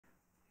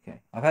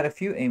Okay, I've had a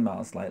few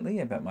emails lately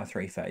about my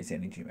three-phase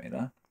energy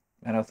meter,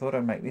 and I thought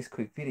I'd make this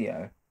quick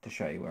video to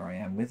show you where I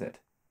am with it.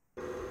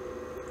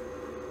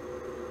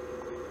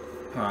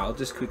 Alright, I'll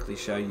just quickly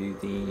show you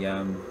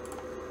the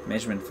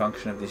measurement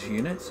function of this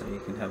unit so you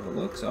can have a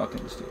look. So I can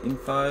just do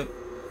info,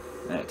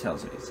 and it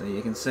tells me. So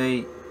you can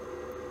see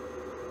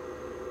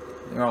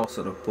they're all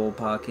sort of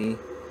ballparky,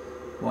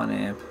 1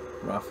 amp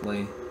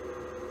roughly,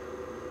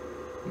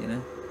 you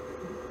know,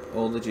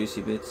 all the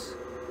juicy bits.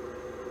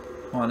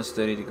 Minus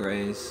 30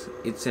 degrees.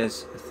 It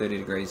says 30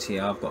 degrees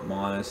here. I've got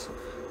minus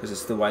because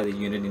it's the way the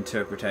unit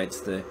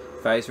interprets the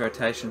phase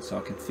rotation, so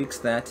I can fix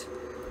that.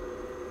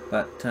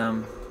 But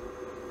you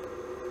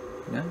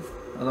know,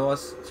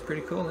 otherwise it's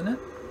pretty cool, isn't it?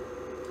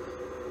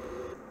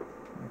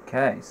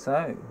 Okay,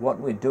 so what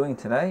we're doing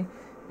today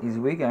is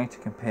we're going to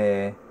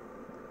compare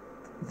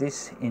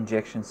this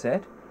injection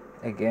set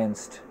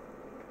against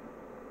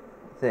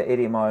the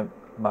EDMI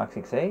Mark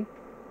 6E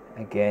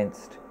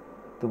against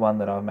the one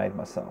that I've made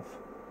myself.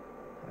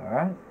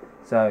 Alright,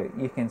 so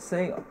you can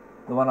see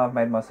the one I've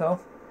made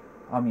myself,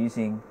 I'm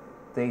using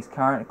these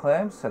current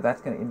clamps, so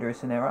that's going to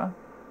induce an error.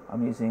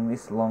 I'm using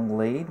this long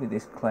lead with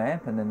this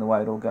clamp, and then the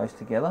way it all goes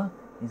together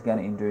is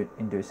going to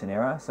induce an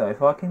error. So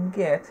if I can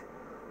get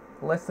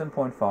less than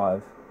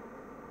 0.5,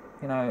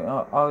 you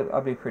know,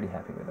 I'll be pretty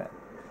happy with that.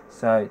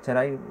 So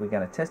today we're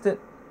going to test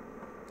it.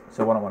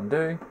 So what I want to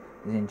do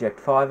is inject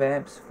 5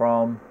 amps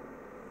from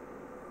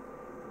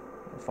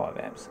 5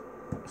 amps.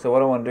 So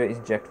what I want to do is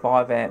inject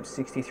 5 amps,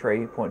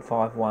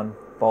 63.51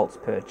 volts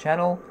per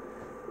channel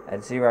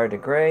at 0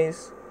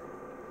 degrees.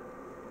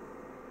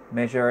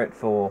 Measure it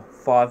for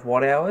 5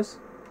 watt hours,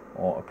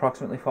 or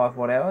approximately 5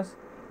 watt hours,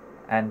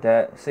 and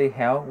see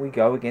how we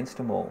go against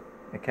them all.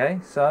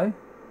 Okay, so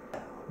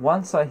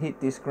once I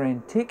hit this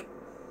green tick,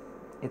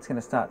 it's going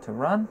to start to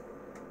run.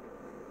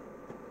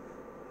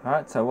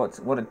 Alright, so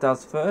what it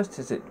does first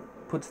is it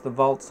puts the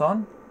volts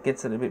on,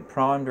 gets it a bit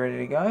primed, ready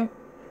to go.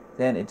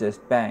 Then it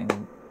just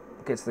bang,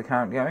 gets the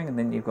current going, and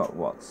then you've got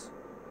watts.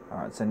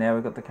 Alright, so now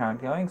we've got the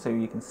current going, so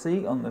you can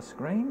see on the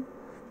screen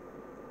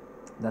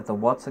that the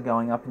watts are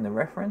going up in the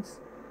reference,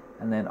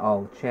 and then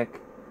I'll check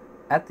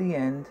at the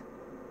end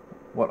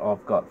what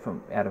I've got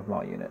from out of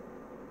my unit.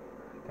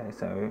 Okay,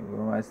 so we're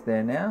almost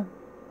there now.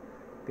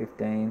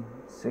 15,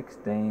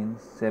 16,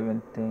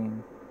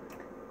 17,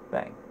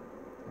 bang.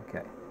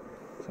 Okay,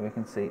 so we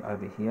can see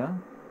over here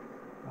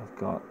I've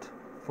got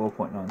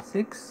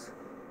 4.96.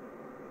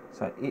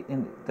 So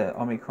the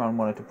Omicron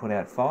wanted to put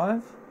out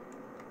 5.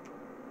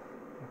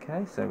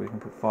 Okay, so we can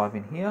put 5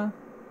 in here.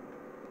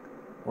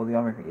 Or the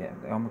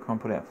Omicron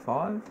put out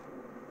 5.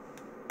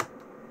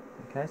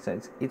 Okay,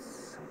 so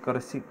it's got a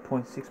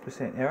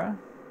 6.6% error.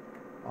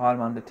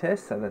 I'm under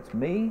test, so that's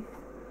me.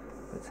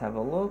 Let's have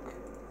a look.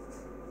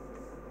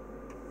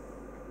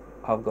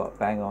 I've got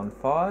bang on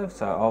 5,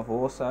 so I've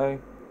also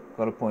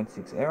got a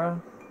 0.6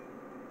 error.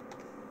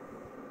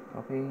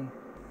 Copy.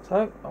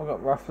 So I've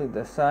got roughly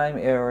the same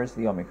error as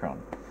the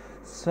Omicron.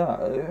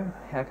 So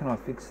how can I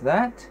fix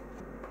that?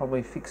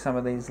 Probably fix some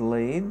of these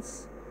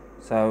leads.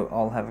 So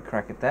I'll have a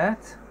crack at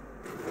that.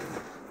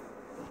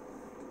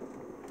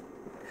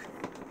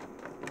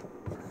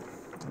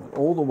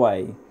 All the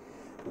way,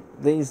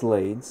 these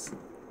leads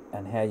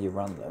and how you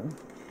run them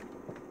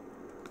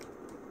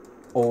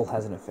all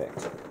has an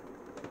effect.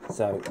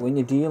 So when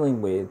you're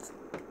dealing with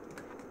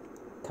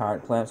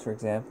current clamps, for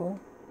example,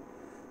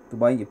 the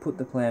way you put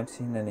the clamps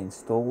in and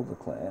install the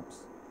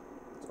clamps,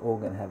 it's all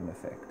going to have an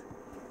effect.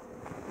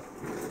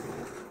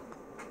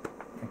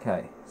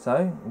 Okay,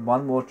 so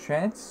one more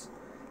chance,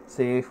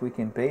 see if we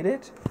can beat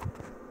it.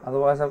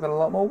 Otherwise I've got a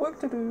lot more work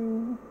to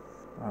do.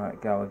 Alright,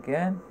 go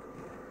again.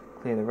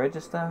 Clear the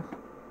register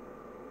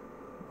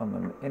on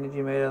the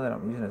energy meter that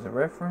I'm using as a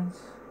reference.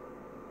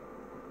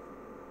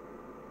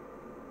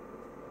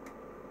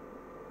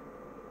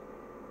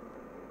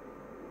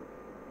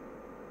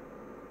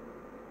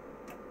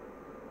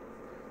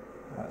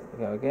 Alright,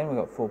 go again. We've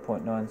got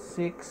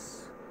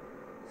 4.96.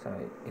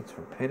 So it's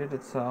repeated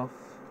itself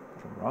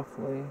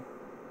roughly.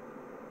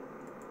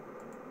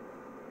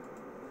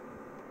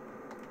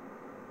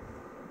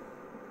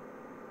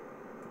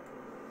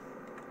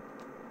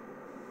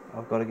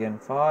 I've got again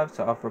 5,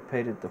 so I've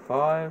repeated the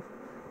 5.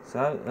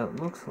 So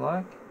it looks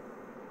like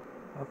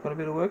I've got a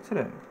bit of work to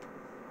do.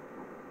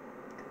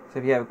 So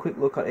if you have a quick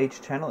look at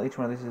each channel, each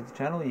one of these is the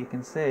channel, you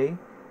can see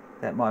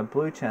that my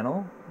blue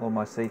channel, or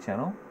my C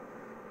channel,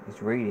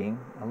 is reading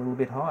a little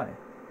bit high.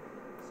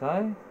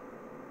 So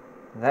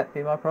that'd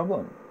be my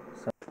problem.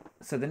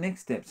 So the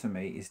next step for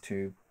me is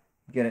to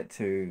get it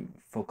to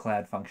for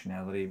cloud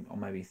functionality, or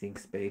maybe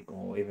ThinkSpeak,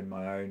 or even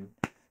my own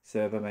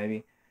server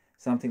maybe.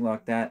 Something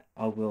like that.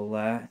 I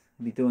will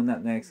be doing that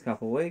in the next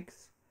couple of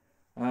weeks.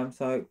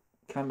 So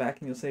come back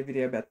and you'll see a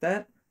video about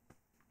that.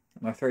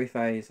 My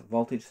 3-phase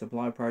voltage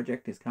supply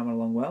project is coming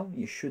along well.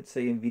 You should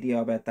see a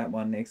video about that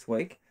one next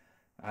week.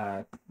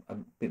 A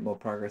bit more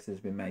progress has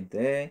been made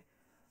there.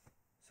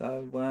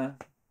 So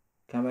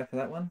come back for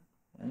that one,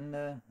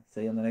 and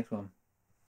see you on the next one.